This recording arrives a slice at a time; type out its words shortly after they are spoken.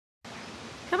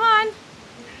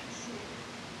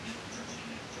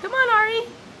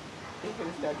He's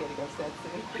gonna start getting upset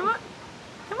soon. Come on.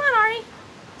 Come on, Ari.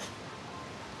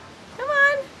 Come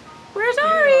on. Where's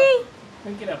Ari?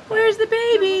 Pick it up. Where's the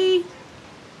baby?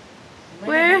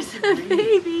 Where's the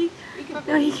baby?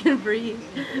 No, he can breathe.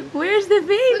 Where's the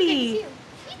baby?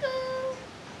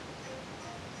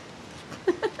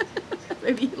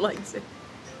 Maybe he likes it.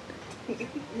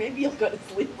 Maybe you'll go to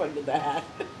sleep under the hat.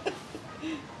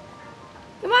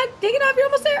 Come on, take it off. You're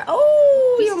almost there.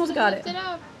 Oh, you almost got it.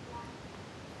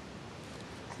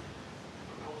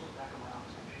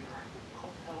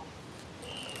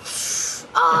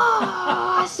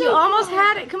 Oh, you almost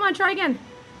had it. Come on, try again.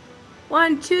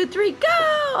 1, 2, 3, go!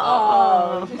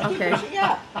 Oh, okay.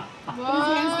 Yeah. His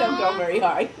hands don't go very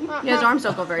high. Yeah, his arms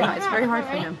don't go very high. It's very hard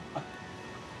for him.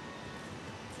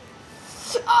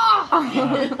 Oh.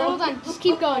 Hold on, just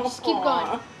keep going, just keep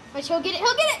going. Wait, he'll get it,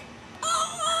 he'll get it!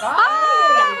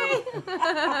 Hi!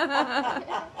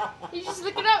 He's just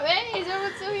looking up, hey, is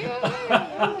everyone still here?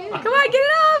 Come on, get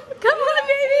it off! Come on,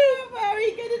 baby!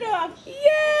 Mary, get it off.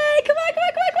 Yay! Come on, come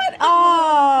on, come on, come on!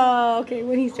 Oh, okay,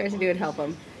 when he starts to do it, help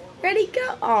him. Ready,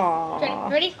 go! Oh.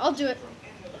 Ready? I'll do it.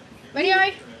 Ready,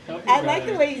 Ari? I like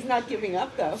the way he's not giving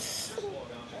up, though.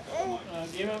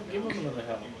 Give him a little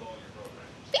help.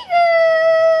 Finger!